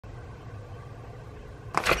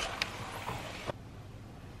The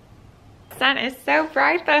sun is so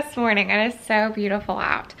bright this morning. It is so beautiful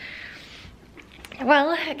out.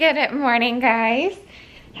 Well, good morning, guys.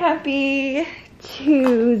 Happy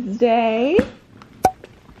Tuesday.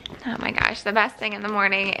 Oh my gosh, the best thing in the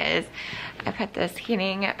morning is I put this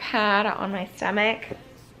heating pad on my stomach.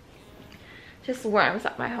 Just warms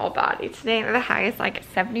up my whole body. Today the high is like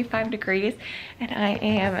 75 degrees and I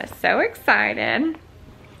am so excited.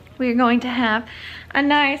 We're going to have a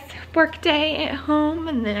nice work day at home,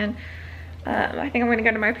 and then I think I'm gonna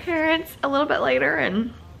go to my parents a little bit later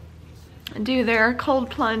and do their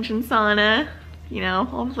cold plunge and sauna, you know,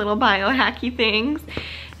 all the little biohacky things.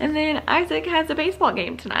 And then Isaac has a baseball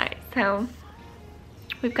game tonight. So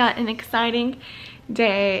we've got an exciting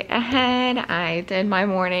day ahead. I did my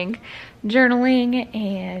morning journaling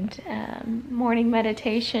and morning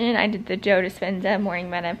meditation. I did the Joe Dispenza morning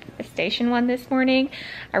manifestation one this morning.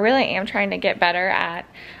 I really am trying to get better at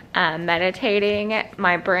meditating.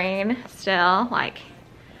 My brain still, like,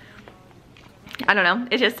 I don't know,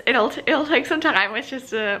 it'll take some time. It's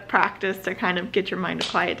just a practice to kind of get your mind to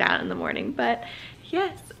quiet down in the morning. But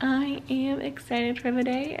yes, I am excited for the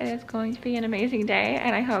day. It is going to be an amazing day,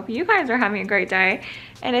 and I hope you guys are having a great day.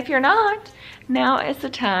 And if you're not, now is the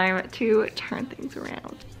time to turn things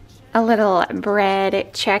around. A little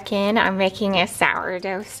bread check-in. I'm making a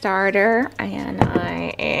sourdough starter, and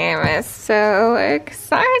I am so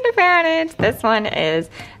excited about it. This one is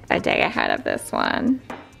a day ahead of this one.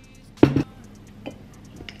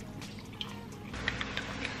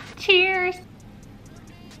 Cheers!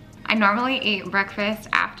 I normally eat breakfast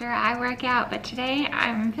after I work out, but today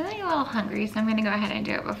I'm feeling a little hungry, so I'm gonna go ahead and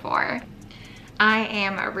do it before. I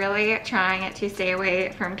am really trying to stay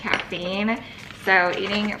away from caffeine, so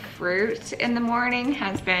eating fruit in the morning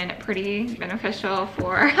has been pretty beneficial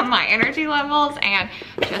for my energy levels and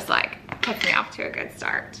just like puts me off to a good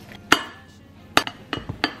start.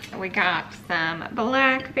 We got some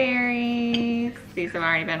blackberries. These have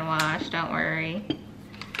already been washed, don't worry.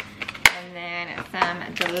 And then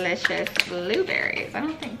some delicious blueberries. I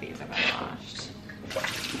don't think these have been washed.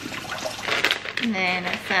 And then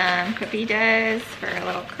some pepitas for a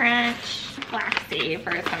little crunch. Flaxseed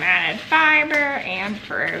for some added fiber and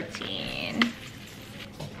protein.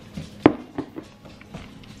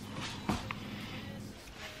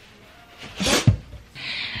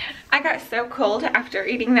 I got so cold after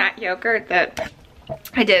eating that yogurt that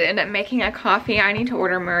I did end up making a coffee. I need to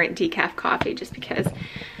order more decaf coffee just because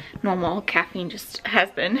normal caffeine just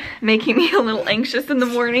has been making me a little anxious in the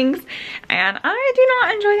mornings, and I do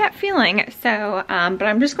not enjoy that feeling. So, but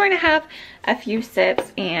I'm just going to have a few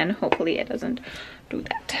sips and hopefully it doesn't do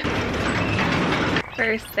that.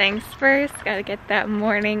 First things first, gotta get that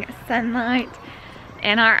morning sunlight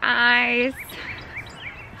in our eyes.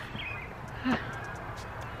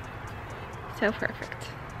 So perfect.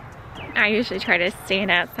 I usually try to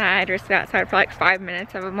stand outside or sit outside for like 5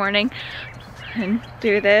 minutes of a morning and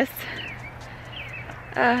do this.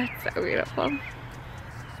 It's so beautiful.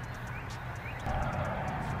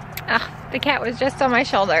 The cat was just on my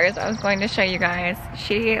shoulders. I was going to show you guys.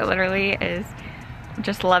 She literally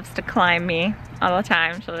just loves to climb me all the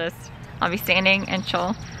time. I'll be standing and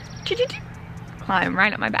she'll climb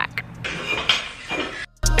right up my back.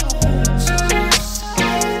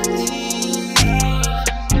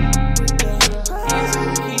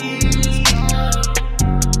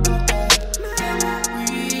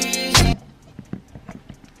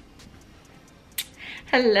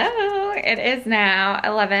 Hello, it is now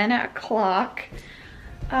 11 o'clock.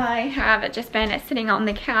 I have just been sitting on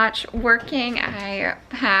the couch working. I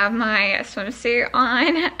have my swimsuit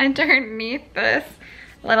on underneath this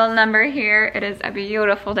little number here. It is a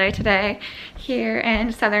beautiful day today here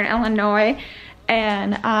in Southern Illinois,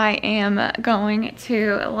 and I am going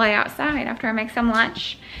to lay outside after I make some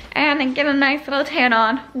lunch and then get a nice little tan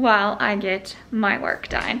on while I get my work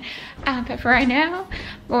done. But for right now,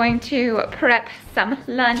 I'm going to prep some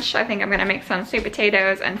lunch. I think I'm gonna make some sweet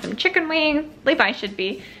potatoes and some chicken wings. Levi should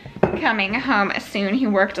be coming home soon. He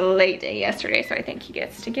worked a late day yesterday, so I think he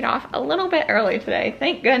gets to get off a little bit early today.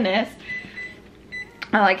 Thank goodness.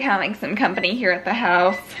 I like having some company here at the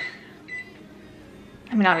house.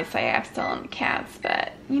 I mean, obviously I have stolen cats,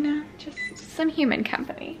 but you know, just some human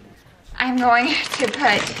company. I'm going to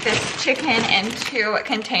put this chicken in 2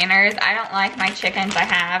 containers. I don't like my chicken to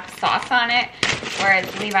have sauce on it, whereas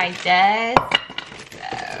Levi does. So,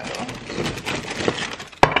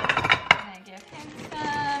 I'm gonna give him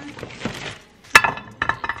some.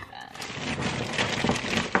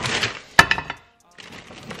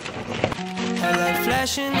 I like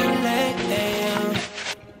flashing the late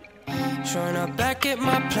AM, showing up back at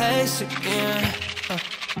my place again.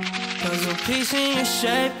 Puzzle piece in your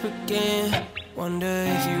shape again. Wonder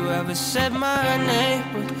if you ever said my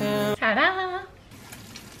name with him. Ta-da!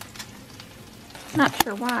 Not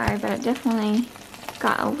sure why, but it definitely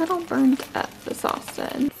got a little burnt up, the sauce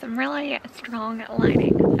did. Some really strong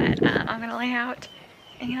lighting that I'm gonna lay out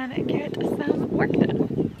and get some work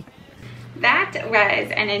done. That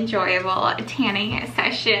was an enjoyable tanning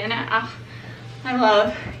session. Oh, I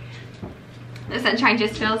love the sunshine.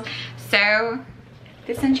 Just feels so,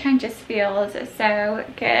 the sunshine just feels so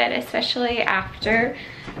good, especially after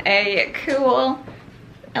a cool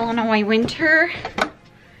Illinois winter.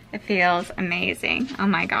 It feels amazing. Oh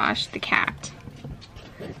my gosh, the cat.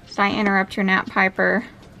 Did I interrupt your nap, Piper?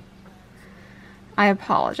 I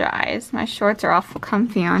apologize. My shorts are awful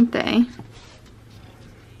comfy, aren't they?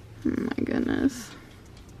 Oh my goodness.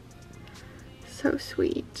 So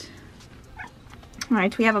sweet. All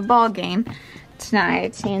right, we have a ball game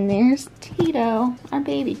tonight, and there's Tito, our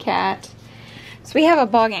baby cat. So we have a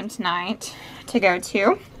ball game tonight to go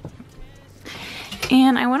to.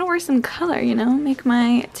 And I want to wear some color, you know, make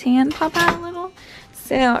my tan pop out a little.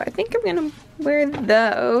 So I think I'm gonna wear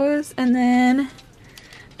those, and then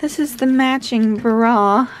this is the matching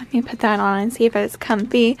bra. Let me put that on and see if it's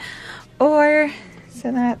comfy. Or,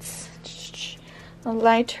 so that's a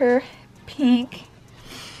lighter pink.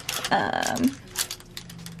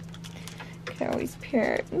 Could always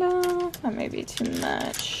pair it. No, that may be too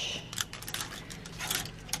much.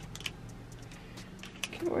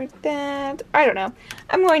 Could wear that. I don't know.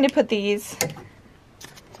 I'm going to put these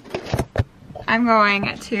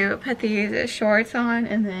shorts on,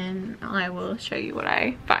 and then I will show you what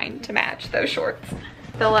I find to match those shorts.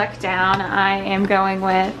 The look down, I am going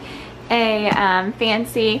with a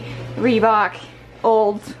fancy Reebok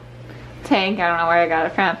old tank. I don't know where I got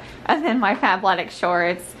it from. And then my Fabletics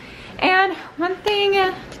shorts. And one thing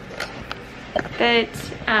that,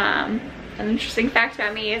 an interesting fact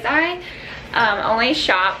about me is I only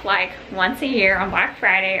shop like once a year on Black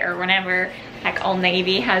Friday or whenever like Old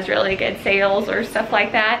Navy has really good sales or stuff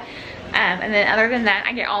like that. And then other than that,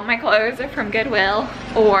 I get all my clothes from Goodwill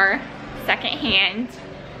or secondhand.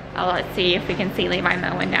 Oh, let's see if we can see Levi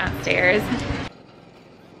mowing downstairs.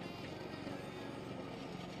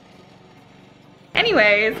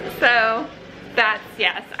 Anyways, so that's,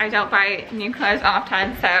 yes, I don't buy new clothes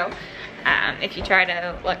often, so if you try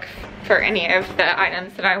to look for any of the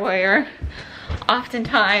items that I wear,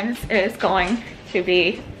 oftentimes it is going to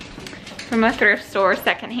be from a thrift store,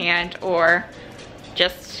 secondhand, or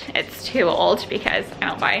just it's too old because I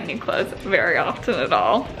don't buy new clothes very often at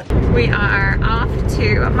all. We are off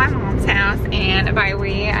to my mom's house, and by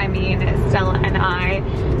we I mean Stella and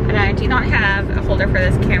I do not have a holder for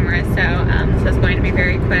this camera, so this is going to be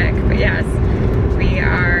very quick, but yes, we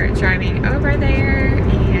are driving over there,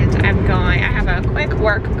 and I have a quick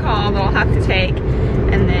work call that I'll have to take,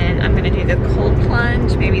 and then I'm gonna do the cold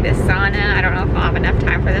plunge, maybe the sauna. I don't know if I'll have enough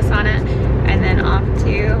time for the sauna, and then off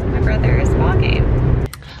to my brother's ball game.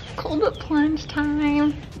 Cold plunge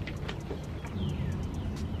time.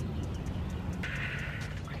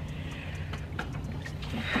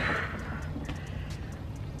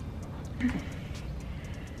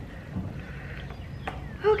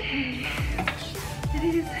 Okay,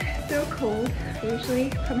 it is so cold. I usually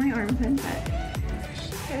put my arms in, but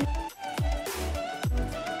okay.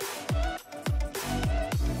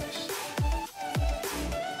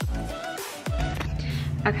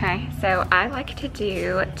 Okay, so I like to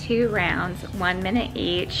do 2 rounds, 1 minute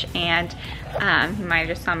each, and you might have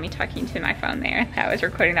just saw me talking to my phone there. I was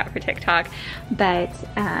recording that for TikTok, but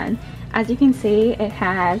as you can see, it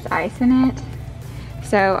has ice in it.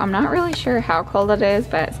 So I'm not really sure how cold it is,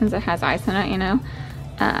 but since it has ice in it, you know,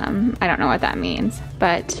 I don't know what that means.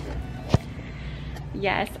 But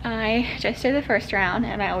yes, I just did the first round,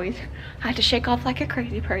 and I always had to shake off like a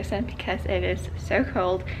crazy person because it is so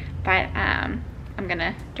cold. But I'm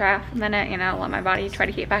gonna dry off a minute, you know, let my body try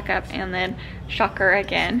to heat back up, and then shocker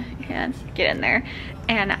again and get in there.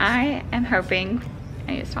 And I am hoping,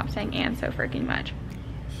 I need to stop saying "and" so freaking much.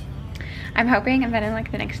 I'm hoping that in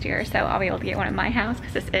like the next year or so I'll be able to get one at my house,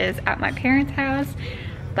 because this is at my parents' house,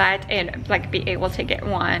 but like be able to get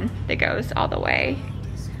one that goes all the way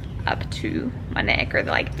up to my neck, or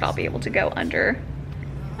like that I'll be able to go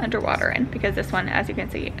underwater in, because this one, as you can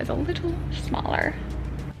see, is a little smaller.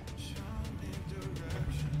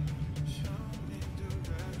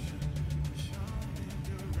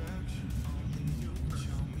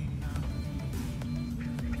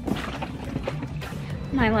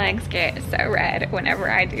 My legs get so red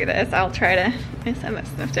whenever I do this. I'll try to set that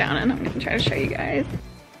stuff down, and I'm gonna try to show you guys.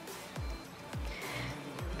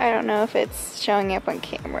 I don't know if it's showing up on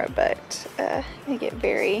camera, but I get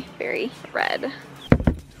very, very red.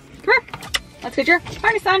 Come here. Let's get your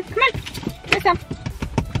party, son. Come on. Come on, son.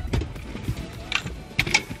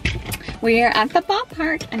 We are at the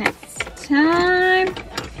ballpark, and it's time.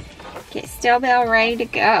 Get Stillbell ready to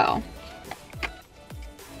go.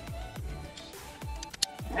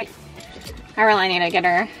 Right. I really need to get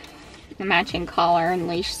her a matching collar and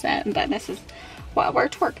leash set, but this is what we're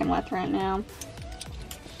twerking with right now.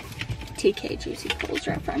 TK Juicy Pools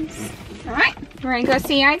reference. All right, we're gonna go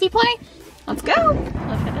see Izzy play. Let's go.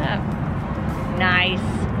 Lift it up. Nice,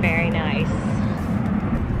 very nice.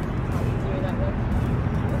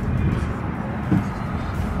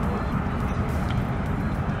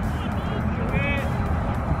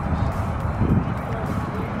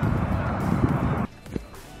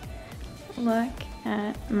 Look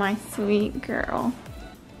at my sweet girl.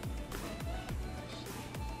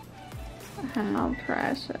 How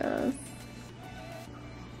precious.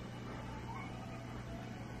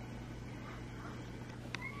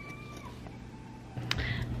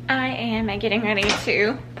 I am getting ready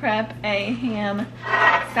to prep a ham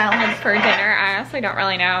salad for dinner. I honestly don't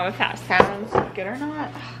really know if that sounds good or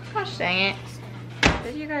not. Oh, gosh dang it.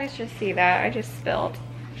 Did you guys just see that? I just spilled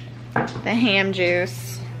the ham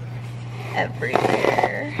juice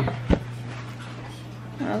everywhere.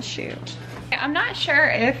 Oh shoot. I'm not sure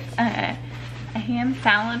if a ham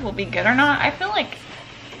salad will be good or not. I feel like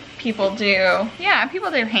people do, yeah,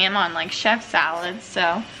 people do ham on like chef salads,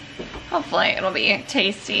 so hopefully it'll be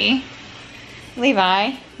tasty.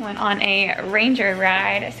 Levi went on a ranger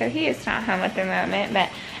ride, so he is not home at the moment, but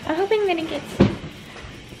I'm hoping that he gets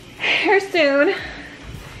here soon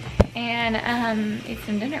and eat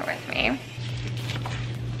some dinner with me.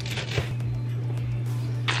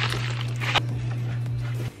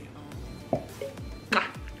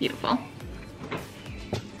 Beautiful.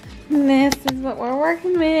 This is what we're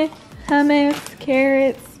working with. Hummus,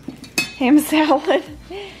 carrots, ham salad.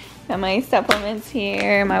 Got my supplements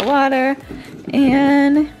here, my water,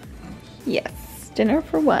 and yes, dinner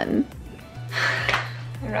for one.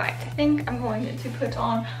 Right, I think I'm going to put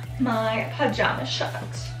on my pajama shirt.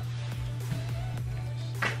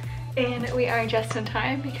 And we are just in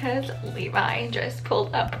time because Levi just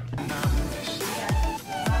pulled up.